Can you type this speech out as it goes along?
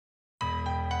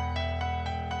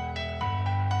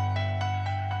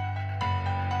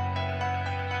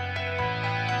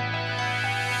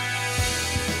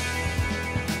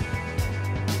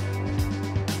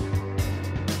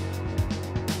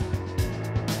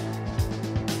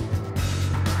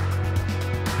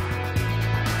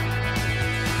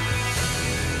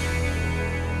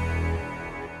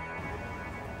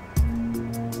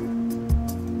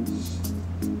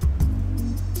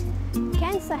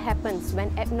occurs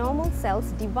when abnormal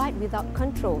cells divide without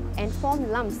control and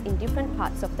form lumps in different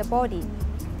parts of the body.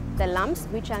 The lumps,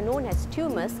 which are known as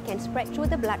tumors, can spread through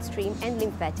the bloodstream and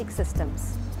lymphatic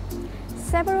systems.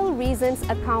 Several reasons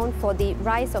account for the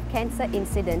rise of cancer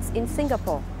incidence in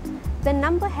Singapore. The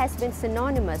number has been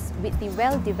synonymous with the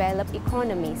well-developed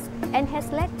economies and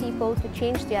has led people to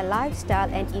change their lifestyle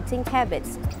and eating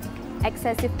habits.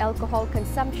 Excessive alcohol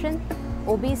consumption,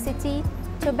 obesity,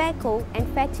 tobacco and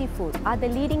fatty food are the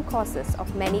leading causes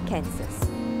of many cancers.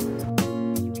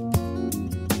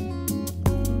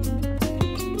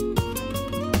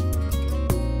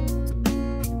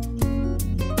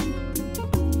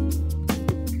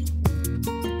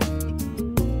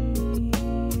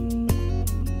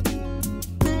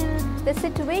 The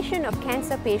situation of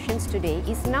cancer patients today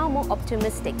is now more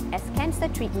optimistic as cancer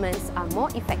treatments are more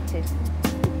effective.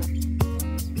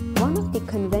 One of the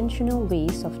conventional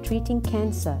ways of treating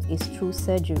cancer is through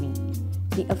surgery.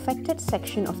 The affected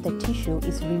section of the tissue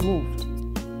is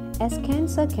removed. As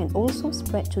cancer can also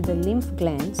spread to the lymph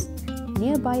glands,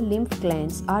 nearby lymph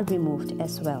glands are removed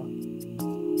as well.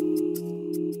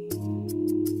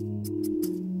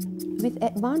 With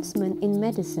advancement in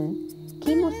medicine,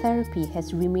 chemotherapy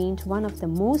has remained one of the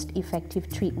most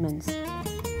effective treatments.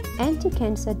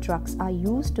 Anti-cancer drugs are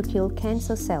used to kill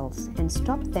cancer cells and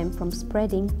stop them from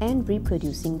spreading and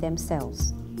reproducing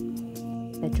themselves.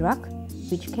 The drug,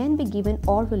 which can be given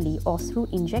orally or through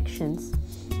injections,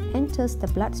 enters the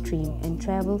bloodstream and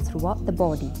travels throughout the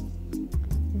body.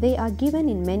 They are given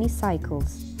in many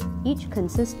cycles, each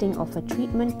consisting of a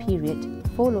treatment period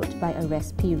followed by a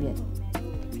rest period.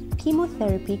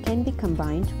 Chemotherapy can be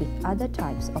combined with other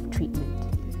types of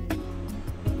treatment.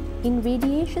 In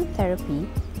radiation therapy,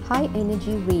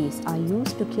 high-energy rays are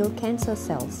used to kill cancer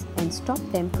cells and stop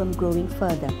them from growing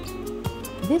further.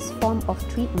 This form of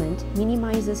treatment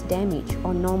minimizes damage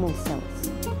on normal cells.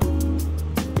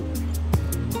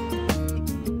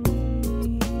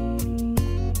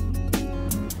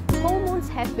 Hormones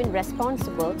have been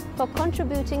responsible for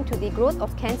contributing to the growth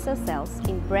of cancer cells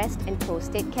in breast and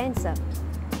prostate cancer.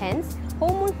 Hence,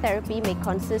 hormone therapy may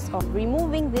consist of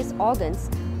removing these organs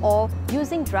or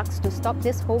using drugs to stop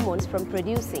these hormones from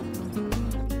producing.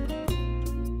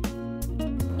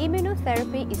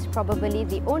 Immunotherapy is probably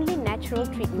the only natural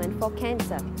treatment for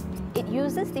cancer. It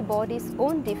uses the body's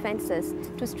own defenses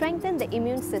to strengthen the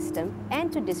immune system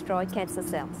and to destroy cancer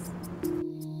cells.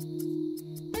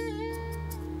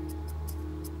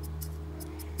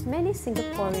 Many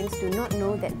Singaporeans do not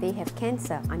know that they have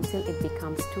cancer until it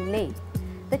becomes too late.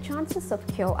 The chances of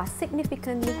cure are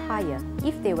significantly higher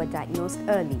if they were diagnosed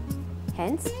early.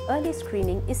 Hence, early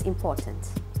screening is important.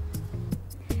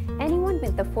 Anyone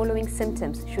with the following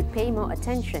symptoms should pay more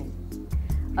attention: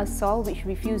 a sore which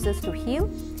refuses to heal,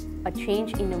 a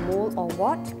change in a mole or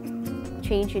wart,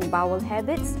 change in bowel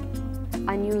habits,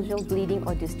 unusual bleeding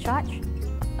or discharge,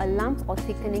 a lump or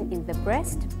thickening in the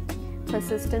breast,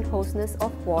 persistent hoarseness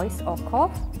of voice or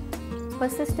cough,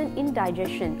 persistent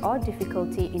indigestion or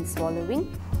difficulty in swallowing,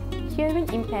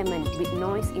 hearing impairment with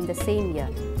noise in the same ear.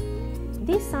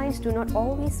 These signs do not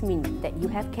always mean that you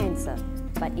have cancer,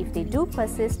 but if they do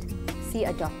persist, see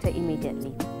a doctor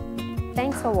immediately.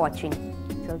 Thanks for watching.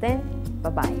 Till then,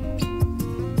 bye-bye.